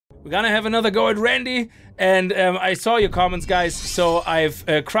we're gonna have another go at Randy. And I saw your comments, guys, so I've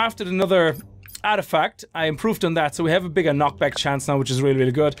crafted another artifact. I improved on that, so we have a bigger knockback chance now, which is really,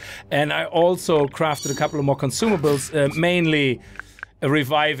 really good. And I also crafted a couple of more consumables, mainly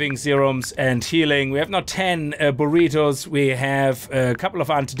reviving serums and healing. We have now 10 burritos, we have a couple of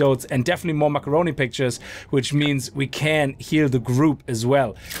antidotes, and definitely more macaroni pictures, which means we can heal the group as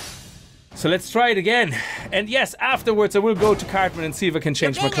well. So let's try it again. And yes, afterwards I will go to Cartman and see if I can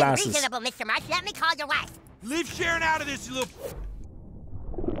change my classes. Reasonable, Mr. Marsh. Let me call your wife. Leave Sharon out of this, you little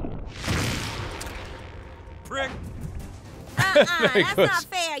prick. That's not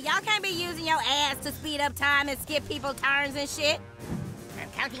fair. Y'all can't be using your ass to speed up time and skip people's turns and shit. I'm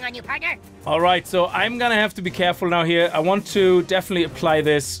counting on you, partner. All right, so I'm gonna have to be careful now here. I want to definitely apply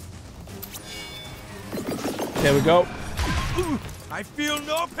this. There we go. Ooh, I feel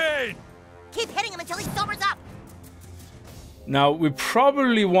no pain. Keep hitting him until he sobers up. Now, we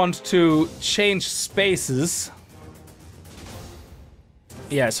probably want to change spaces.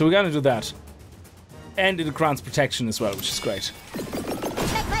 Yeah, so we're gonna do that. And it grants protection as well, which is great.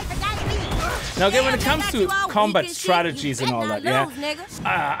 Now again, when it comes to combat strategies and all that, yeah,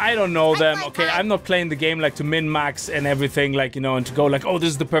 I don't know them, okay? I'm not playing the game like to min-max and everything, like, you know, and to go like, oh, this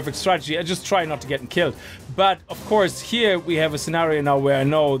is the perfect strategy. I just try not to get killed. But, of course, here we have a scenario now where I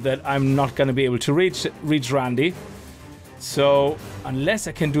know that I'm not going to be able to reach Randy. So, unless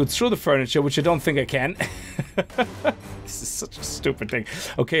I can do it through the furniture, which I don't think I can. This is such a stupid thing.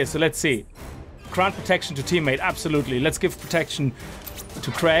 Okay, so let's see. Grant protection to teammate, absolutely. Let's give protection to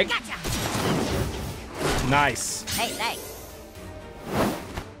Craig. Gotcha. Nice. Hey.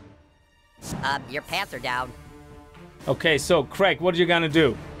 Your pants are down. Okay, so Craig, what are you gonna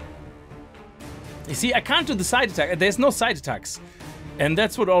do? You see, I can't do the side attack. There's no side attacks. And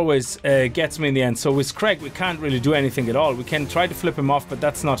that's what always gets me in the end. So with Craig, we can't really do anything at all. We can try to flip him off, but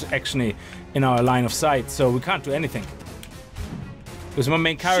that's not actually in our line of sight. So we can't do anything. Because my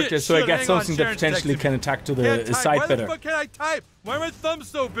main character, so I get something that potentially can attack to the side better. Why the fuck can't I type? Why are my thumbs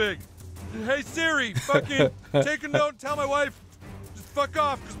so big? Hey Siri, fucking take a note and tell my wife, just fuck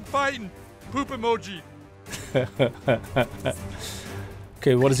off, because I'm fighting. Poop emoji.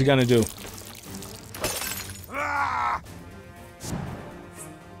 Okay, what is he gonna do? Ah!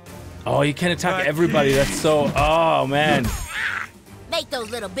 Oh, you can attack everybody. That's so... Oh, man. Make those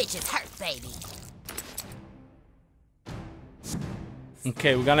little bitches hurt, baby.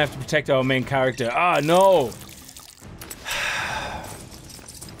 Okay, we're gonna have to protect our main character. Ah, no!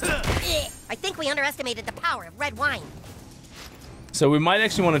 I think we underestimated the power of red wine. So we might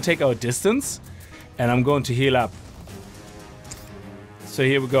actually want to take our distance, and I'm going to heal up. So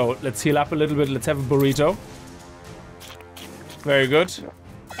here we go. Let's heal up a little bit. Let's have a burrito. Very good.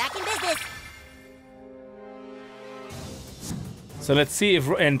 Back in business. So let's see if...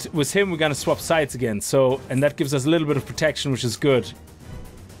 And with him, we're gonna swap sides again. So, and that gives us a little bit of protection, which is good.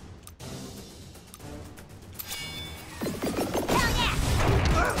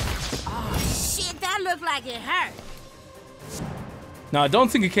 Like it hurt. No, I don't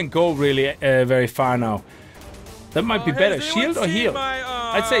think it can go really very far now. That might be better. Shield or heal?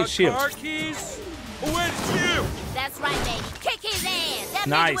 I'd say shield. Car keys? Oh, wait, it's you! That's right, baby. Kick his ass. That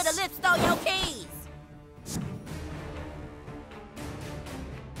nice. Nigga with a lip stole your keys.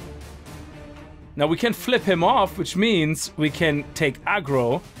 Now we can flip him off, which means we can take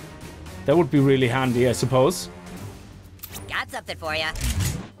aggro. That would be really handy, I suppose. Got something for you.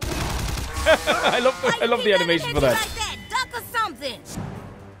 I love the animation for that. Like that. Duck or something.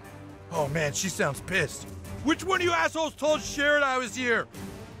 Oh man, she sounds pissed. Which one of you assholes told Sharon I was here?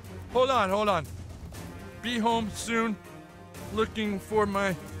 Hold on. Be home soon. Looking for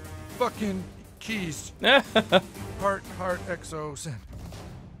my fucking keys. Heart XO send.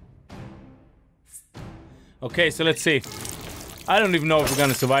 Okay, so let's see. I don't even know if we're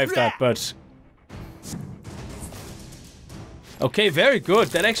gonna survive that, but... Okay, very good.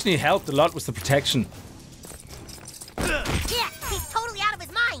 That actually helped a lot with the protection. Yeah, he's totally out of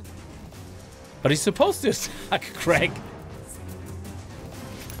his mind. But he's supposed to attack Craig.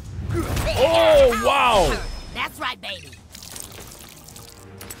 Oh, wow! That's right, baby.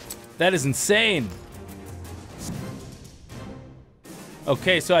 That is insane.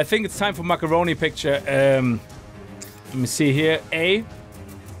 Okay, so I think it's time for macaroni picture. Let me see here. A.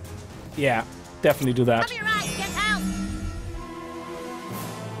 Yeah, definitely do that. Come here, right, get out.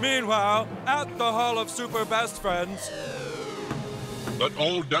 Meanwhile, at the Hall of Super Best Friends. Let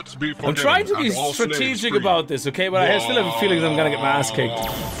all debts be forgiven. I'm trying to be strategic about this, okay? But I still have a feeling that I'm gonna get my ass kicked.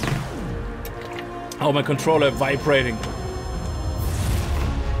 Oh, my controller vibrating.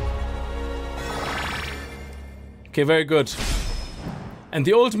 Okay, very good. And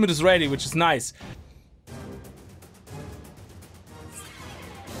the ultimate is ready, which is nice.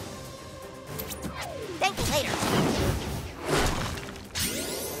 Thank you later.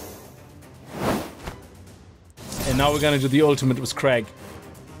 And now we're gonna do the ultimate with Craig.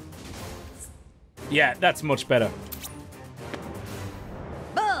 Yeah, that's much better.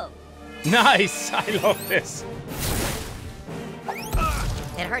 Boom! Nice! I love this.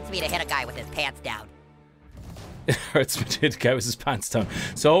 It hurts me to hit a guy with his pants down. It hurts me to hit a guy with his pants down.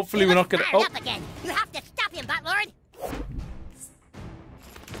 So hopefully we're not gonna... Fired up again. You have to stop him, Buttlord!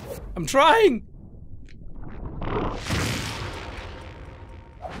 I'm trying!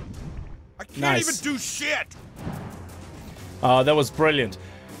 I can't Nice. even do shit. Oh, that was brilliant.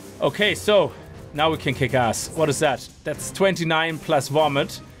 Okay, so now we can kick ass. What is that? That's 29 plus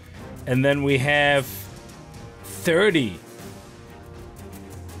vomit. And then we have 30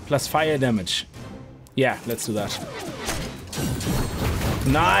 plus fire damage. Yeah, let's do that.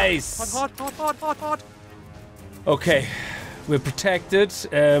 Nice! Hot. Okay, we're protected.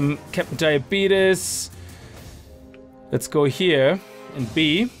 Captain Diabetes. Let's go here and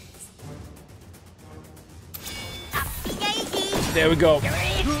B. There we go.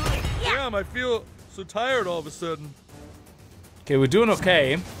 Damn, I feel so tired all of a sudden. Okay, we're doing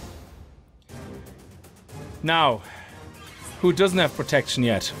okay. Now, who doesn't have protection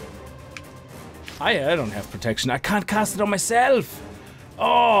yet? I don't have protection. I can't cast it on myself.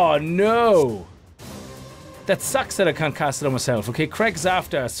 Oh, no. That sucks that I can't cast it on myself. Okay, Craig's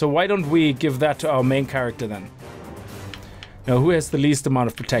after us, so why don't we give that to our main character then? Now, who has the least amount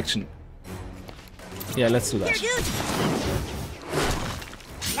of protection? Yeah, let's do that.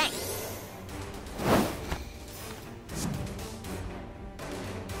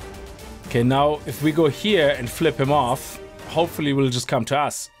 Okay, now if we go here and flip him off, hopefully we'll just come to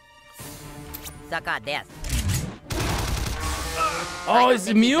us. Suck on this. Oh, he's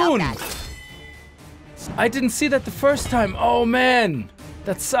immune! I didn't see that the first time. Oh man,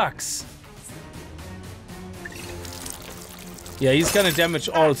 that sucks. Yeah, he's gonna damage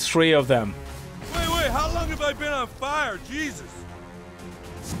all three of them. Wait, how long have I been on fire? Jesus.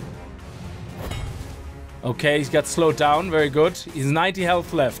 Okay, he's got slowed down. Very good. He's 90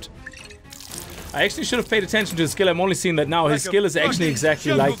 health left. I actually should have paid attention to his skill. I'm only seeing that now. His skill is actually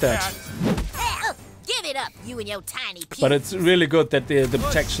exactly like that. Hey, give it up, you and your tiny piece. But it's really good that the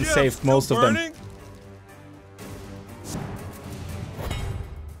protection shit, saved still most of them. burning?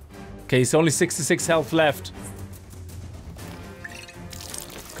 Okay, he's only 66 health left.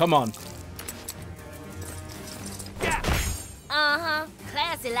 Come on. Uh-huh.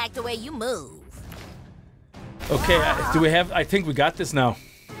 Classy like the way you move. Okay, do we have... I think we got this now.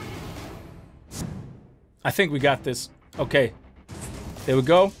 I think we got this. Okay. There we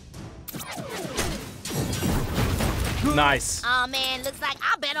go. Nice. Oh man, looks like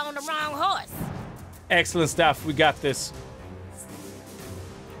I bet on the wrong horse. Excellent stuff. We got this.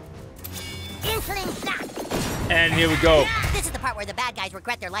 Insulin shot. And here we go. This is the part where the bad guys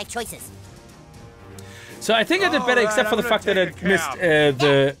regret their life choices. So I think I did better, except for the fact that I missed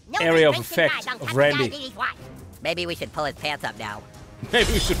the area of effect of Randy. Maybe we should pull his pants up now.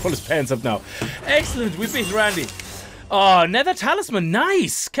 Maybe we should pull his pants up now. Excellent, we beat Randy. Oh, Nether Talisman,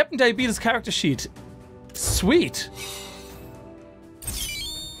 nice. Captain Diabetes character sheet. Sweet.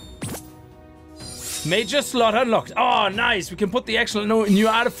 Major slot unlocked. Oh, nice. We can put the actual new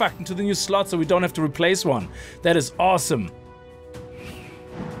artifact into the new slot so we don't have to replace one. That is awesome.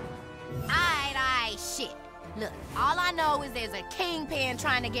 Aight, shit. Look, all I know is there's a kingpin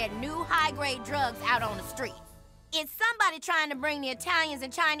trying to get new high-grade drugs out on the street. It's somebody trying to bring the Italians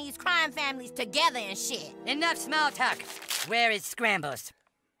and Chinese crime families together and shit. Enough small talk. Where is Scrambles?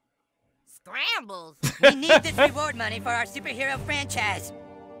 Scrambles? We need this reward money for our superhero franchise.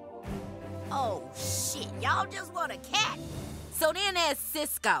 Oh, shit. Y'all just want a cat? So then there's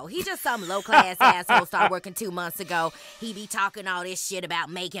Cisco. He just some low-class asshole started working 2 months ago. He be talking all this shit about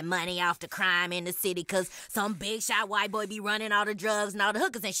making money off the crime in the city because some big shot white boy be running all the drugs and all the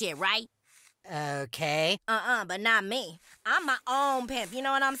hookers and shit, right? Okay. But not me. I'm my own pimp, you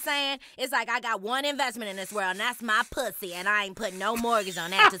know what I'm saying? It's like I got one investment in this world, and that's my pussy, and I ain't putting no mortgage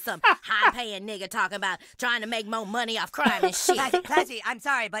on that to some high-paying nigga talking about trying to make more money off crime and shit. Classy, I'm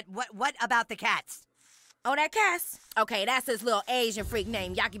sorry, but what about the cats? Oh, that Cass? Okay, that's his little Asian freak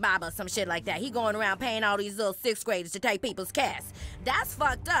named Yakibaba or some shit like that. He going around paying all these little 6th graders to take people's cats. That's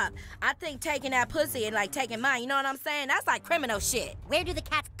fucked up. I think taking that pussy and, like, taking mine, you know what I'm saying? That's like criminal shit. Where do the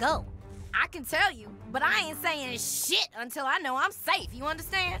cats go? I can tell you, but I ain't saying shit until I know I'm safe, you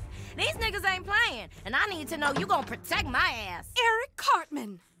understand? These niggas ain't playing, and I need to know you gonna protect my ass. Eric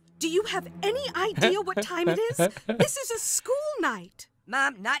Cartman, do you have any idea what time it is? This is a school night.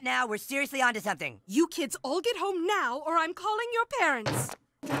 Mom, not now. We're seriously onto something. You kids all get home now, or I'm calling your parents.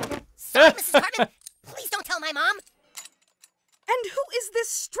 Sorry, Mrs. Cartman. Please don't tell my mom. And who is this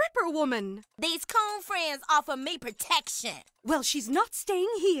stripper woman? These coon friends offer me protection. Well, she's not staying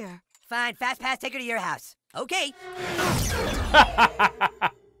here. Fine, fast pass, take her to your house. Okay.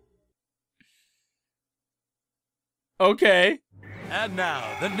 Okay. And now,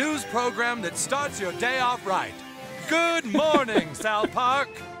 the news program that starts your day off right. Good morning, South Park.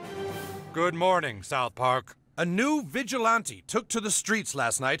 Good morning, South Park. A new vigilante took to the streets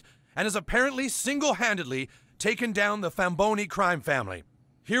last night and has apparently single-handedly taken down the Famboni crime family.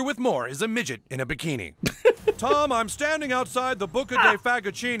 Here with more is a midget in a bikini. Tom, I'm standing outside the Buca de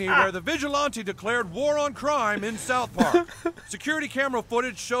Fagocini where the vigilante declared war on crime in South Park. Security camera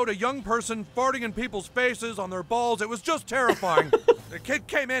footage showed a young person farting in people's faces on their balls. It was just terrifying. The kid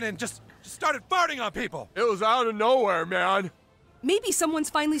came in and just started farting on people. It was out of nowhere, man. Maybe someone's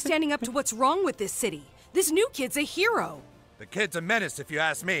finally standing up to what's wrong with this city. This new kid's a hero. The kid's a menace, if you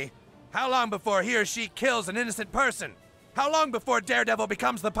ask me. How long before he or she kills an innocent person? How long before Daredevil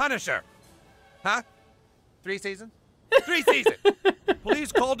becomes the Punisher? Huh? 3 seasons? 3 seasons!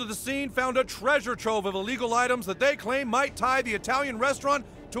 Police called to the scene found a treasure trove of illegal items that they claim might tie the Italian restaurant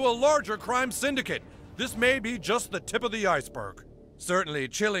to a larger crime syndicate. This may be just the tip of the iceberg. Certainly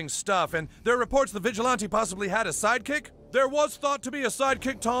chilling stuff, and there are reports the vigilante possibly had a sidekick. There was thought to be a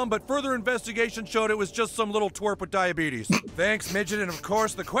sidekick, Tom, but further investigation showed it was just some little twerp with diabetes. Thanks, Midget, and of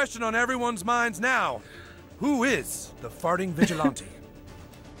course, the question on everyone's minds now. Who is the farting vigilante?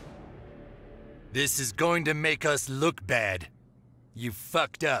 This is going to make us look bad. You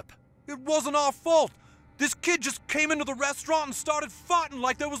fucked up. It wasn't our fault. This kid just came into the restaurant and started farting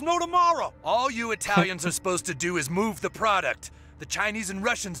like there was no tomorrow. All you Italians are supposed to do is move the product. The Chinese and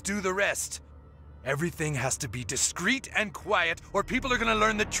Russians do the rest. Everything has to be discreet and quiet, or people are gonna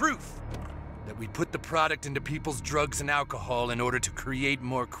learn the truth. That we put the product into people's drugs and alcohol in order to create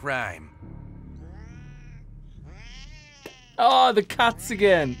more crime. Oh, the cats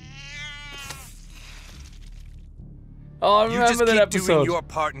again. Oh, I You remember just that keep episode. doing your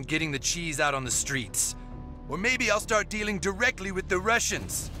part in getting the cheese out on the streets. Or maybe I'll start dealing directly with the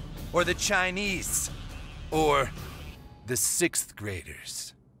Russians. Or the Chinese. Or the 6th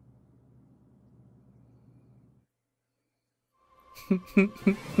graders.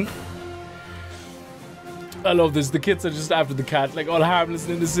 I love this. The kids are just after the cat, like all harmless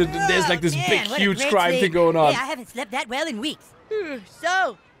and innocent. And there's like this Man, big, what a huge great crime sleep. thing going on. Yeah, I haven't slept that well in weeks.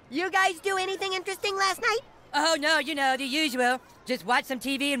 So, you guys do anything interesting last night? Oh, no, you know, the usual. Just watched some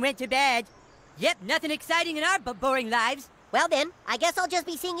TV and went to bed. Yep, nothing exciting in our boring lives. Well then, I guess I'll just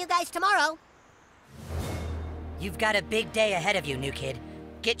be seeing you guys tomorrow. You've got a big day ahead of you, new kid.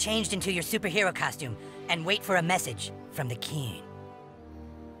 Get changed into your superhero costume and wait for a message from the king.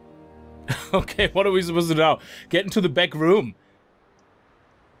 Okay, what are we supposed to do now? Get into the back room.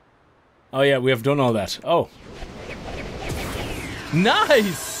 Oh yeah, we have done all that. Oh.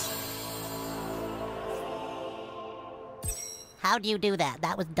 Nice! How do you do that?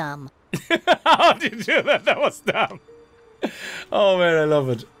 That was dumb. How did you do that? That was dumb. Oh man, I love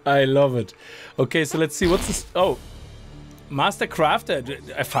it. I love it. Okay, so let's see. What's this? Oh. Master Crafter.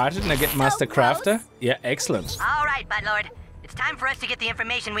 I farted and I get Master Crafter? Yeah, excellent. All right, Buttlord. It's time for us to get the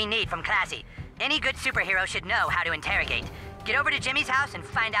information we need from Classy. Any good superhero should know how to interrogate. Get over to Jimmy's house and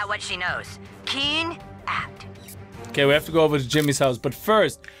find out what she knows. Keen out. Okay, we have to go over to Jimmy's house, but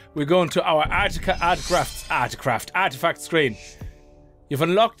first, we're going to our artifact screen. You've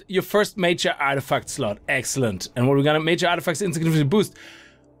unlocked your first major artifact slot. Excellent. And what we got? Major artifacts insignificant boost.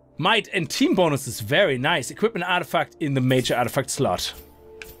 Might and team bonuses. Very nice. Equip an artifact in the major artifact slot.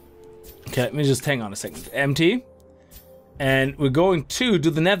 Okay, let me just hang on a second. Empty. And we're going to do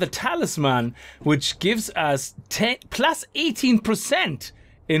the Nether Talisman, which gives us plus 18%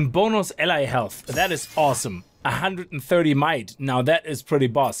 in bonus ally health. That is awesome. 130 might. Now that is pretty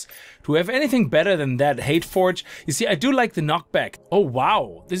boss. Do we have anything better than that? Hate Forge? You see, I do like the knockback. Oh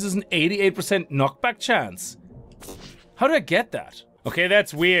wow, this is an 88% knockback chance. How do I get that? Okay,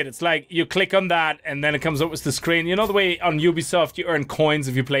 that's weird. It's like you click on that and then it comes up with the screen. You know the way on Ubisoft you earn coins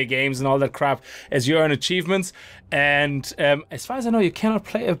if you play games and all that crap as you earn achievements. And as far as I know, you cannot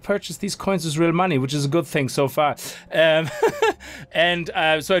purchase these coins with real money, which is a good thing so far. So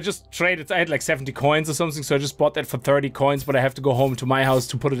I just traded. I had like 70 coins or something, so I just bought that for 30 coins, but I have to go home to my house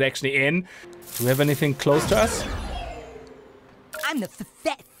to put it actually in. Do we have anything close to us? I'm the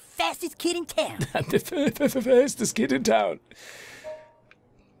fastest kid in town. The fastest kid in town.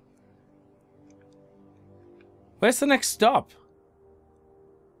 Where's the next stop?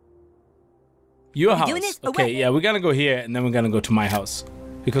 Your You house. doing this? Oh, Okay, wait. yeah, we're gonna go here and then we're gonna go to my house.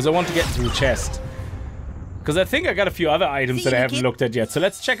 Because I want to get into the chest. Because I think I got a few other items that I haven't looked at yet. So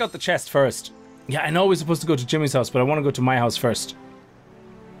let's check out the chest first. Yeah, I know we're supposed to go to Jimmy's house, but I want to go to my house first.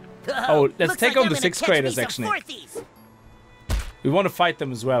 Oh, let's Looks take like on the I'm gonna 6th catch graders, me some actually. fourthies. We want to fight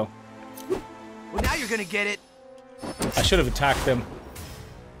them as well. Well, now you're gonna get it. I should have attacked them.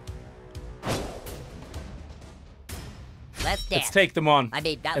 Let's dance. Let's take them on. I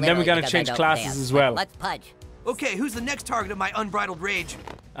mean, not and then we're literally gonna because I change don't classes dance, as but well. Let's pudge. Okay, who's the next target of my unbridled rage?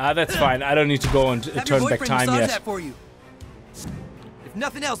 Ah, that's fine. I don't need to go and Have your turn back boyfriend time massage yet. that for you. If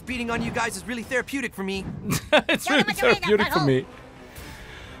nothing else, beating on you guys is really therapeutic for me. It's Show really them what you're made of, therapeutic for butthole. me.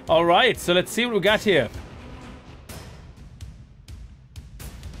 All right, so let's see what we got here.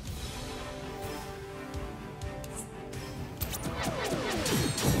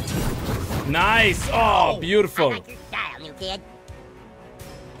 Nice! Oh, beautiful. I like your style, new kid.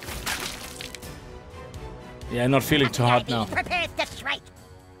 Yeah, not feeling too hot now. Prepare to strike.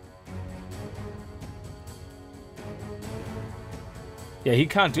 Yeah, he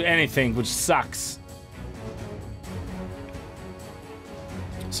can't do anything, which sucks.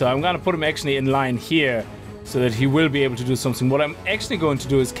 So I'm gonna put him actually in line here so that he will be able to do something. What I'm actually going to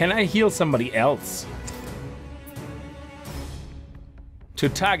do is, can I heal somebody else? To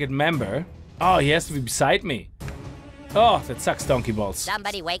target member. Oh, he has to be beside me. Oh, that sucks, donkey balls.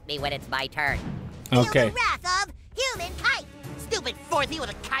 Somebody wake me when it's my turn. Okay. Feel the wrath of human kite. Stupid fourthie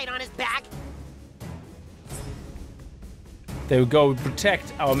with a kite on his back. There we go. We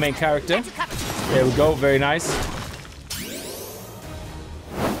protect our main character. Got you covered. There we go. Very nice.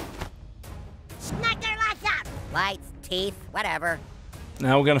 Knock their lights out. Lights, teeth, whatever.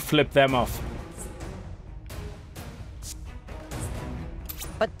 Now we're gonna flip them off.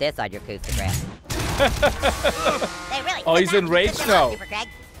 Put this on your Coostagram. They really Oh, he's enraged now.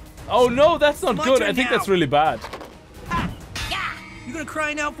 Oh no, that's not My good. turn I think now. that's really bad. Yeah. You gonna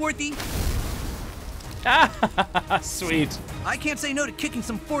cry now, Fourthie? Sweet. I can't say no to kicking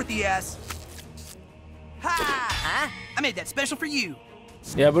some Fourthie ass. Ha! Huh? I made that special for you.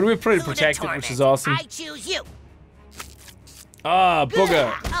 Yeah, but we're pretty Who to protected, torment? which is awesome. I choose you. Ah,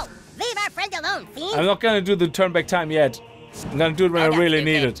 booger. Oh, leave our friend alone, fiend. I'm not gonna do the turn back time yet. I'm gonna do it when Oh, I that's really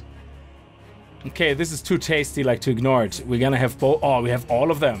stupid. need it. Okay, this is too tasty, like, to ignore it. We're gonna have both. Oh, we have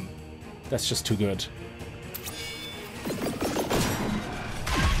all of them. That's just too good.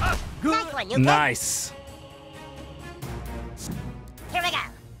 Nice one, you kid. Nice. Here we go.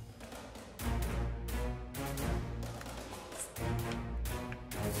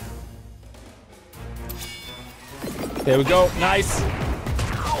 There we go. Nice.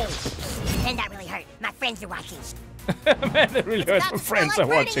 And that really hurt. My friends are watching. Man, that really hurts. Stop My friends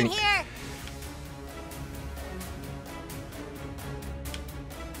smelling are burning watching. in here.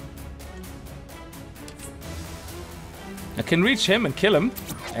 I can reach him and kill him.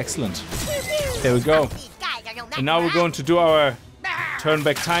 Excellent. There we go. These guys are no match And now for we're us. going to do our turn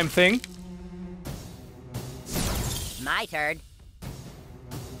back time thing. My turn.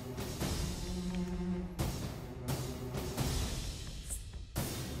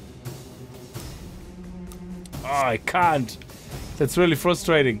 Oh, I can't. That's really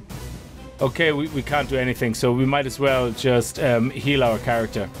frustrating. Okay, we can't do anything, so we might as well just heal our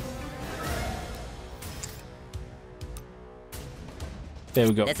character. There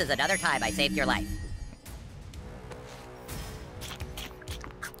we go. This is another time I saved your life.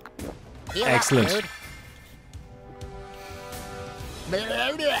 Heal up, Excellent. dude.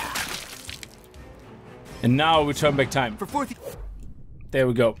 And now we turn back time. For Fourthie. There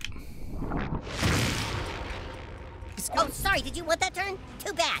we go. Oh, sorry. Did you want that turn?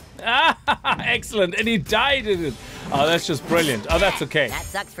 Too bad. Ah, excellent. And he died in it. Oh, that's just brilliant. Oh, that's okay. That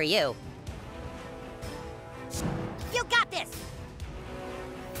sucks for you. You got this.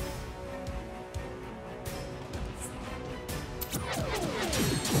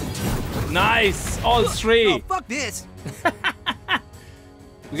 Nice. All three. Oh, fuck this.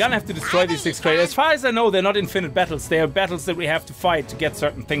 We're gonna have to destroy these 6th graders. As far as I know, they're not infinite battles. They are battles that we have to fight to get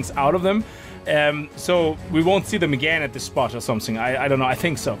certain things out of them. So we won't see them again at this spot or something. I don't know. I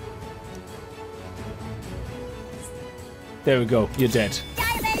think so. There we go. You're dead.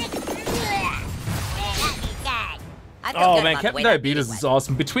 Oh man, Captain Diabetes is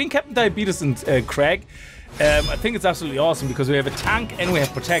awesome. Between Captain Diabetes and Craig, I think it's absolutely awesome because we have a tank and we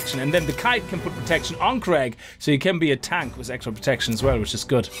have protection. And then the kite can put protection on Craig, so he can be a tank with extra protection as well, which is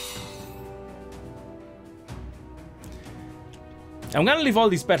good. I'm gonna leave all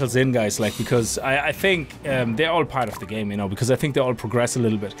these battles in, guys, like, because I think they're all part of the game, you know, because I think they all progress a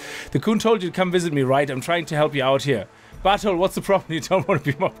little bit. The Coon told you to come visit me, right? I'm trying to help you out here. Butthole, what's the problem? You don't want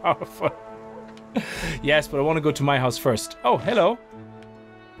to be more powerful. Yes, but I want to go to my house first. Oh, hello.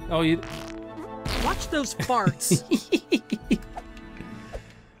 Oh, you... Watch those farts.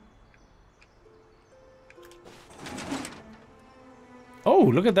 Oh,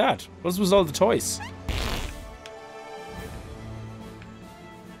 look at that. What was all the toys?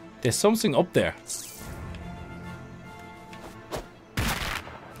 There's something up there.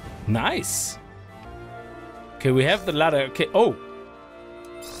 Nice. Okay, we have the ladder. Okay, oh.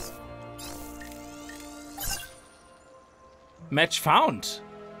 Match found.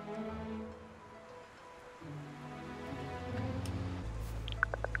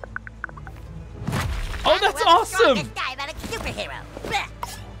 Oh, that's awesome! Guy about a superhero.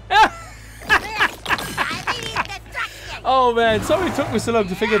 Oh man, sorry it took me so long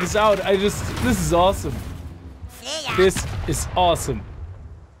to figure this out. This is awesome. This is awesome.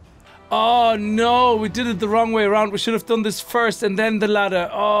 Oh no, we did it the wrong way around. We should have done this first and then the ladder.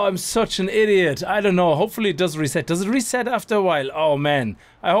 Oh, I'm such an idiot. I don't know. Hopefully it does reset. Does it reset after a while? Oh man,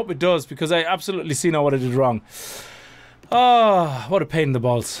 I hope it does because I absolutely see now what I did wrong. Oh, what a pain in the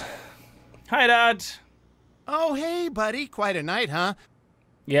balls. Hi, Dad. Oh, hey, buddy. Quite a night, huh?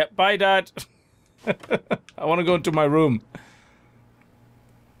 Yeah, bye, Dad. I want to go into my room.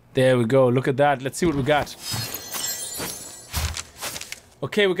 There we go. Look at that. Let's see what we got.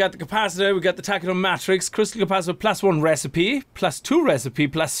 Okay, we got the capacitor, we got the tachyon matrix, crystal capacitor +1 recipe, +2 recipe,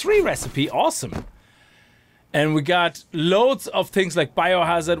 +3 recipe. Awesome. And we got loads of things like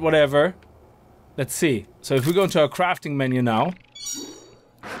biohazard, whatever. Let's see. So if we go into our crafting menu now.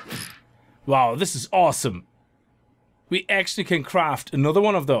 Wow, this is awesome. We actually can craft another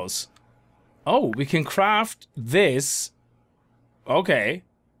one of those. Oh, we can craft this. Okay.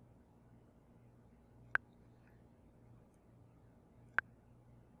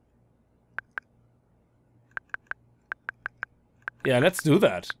 Yeah, let's do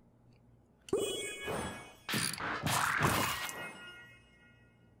that.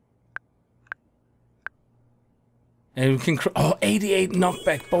 And we can... Oh, 88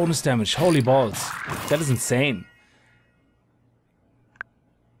 knockback bonus damage. Holy balls. That is insane.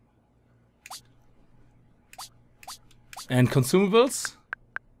 And consumables?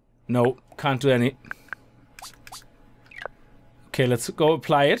 No, can't do any. Okay, let's go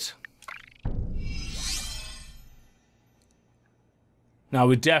apply it. Now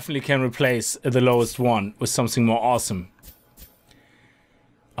we definitely can replace the lowest one with something more awesome.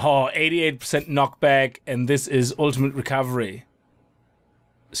 Oh, 88% knockback, and this is ultimate recovery.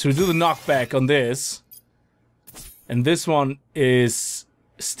 So we do the knockback on this. And this one is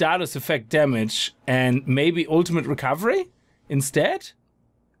status effect damage and maybe ultimate recovery instead?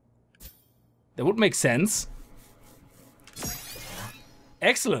 That would make sense.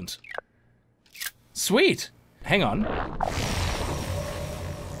 Excellent. Sweet. Hang on.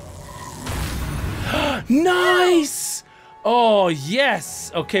 Nice! Oh,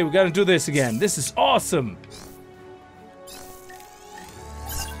 yes! Okay, we gotta do this again. This is awesome.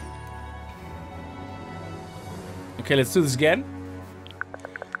 Okay, let's do this again.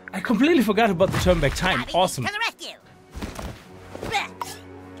 I completely forgot about the turn back time. Awesome. To the rescue!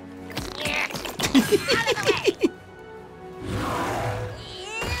 Out of the way!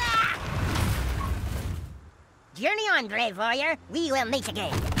 Journey on, brave warrior. We will meet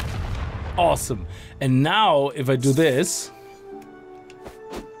again. Awesome. And now, if I do this...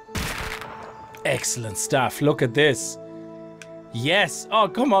 Excellent stuff. Look at this. Yes. Oh,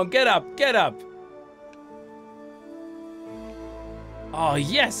 come on. Get up. Get up. Oh,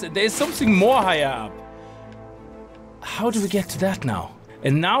 yes. There's something more higher up. How do we get to that now?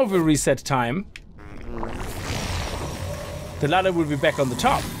 And now we reset time. The ladder will be back on the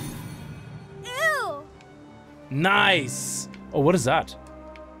top. Ew! Nice. Oh, what is that?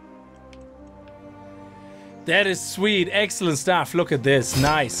 That is sweet. Excellent stuff. Look at this.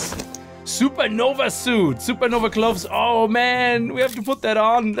 Nice. Supernova suit. Supernova gloves. Oh, man. We have to put that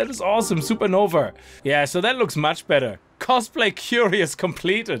on. That is awesome. Supernova. Yeah, so that looks much better. Cosplay curious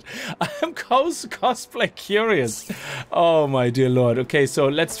completed. I'm cosplay curious. Oh, my dear Lord. Okay, so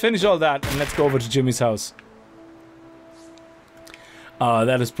let's finish all that and let's go over to Jimmy's house. Oh,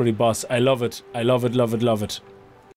 that is pretty boss. I love it. I love it, love it, love it.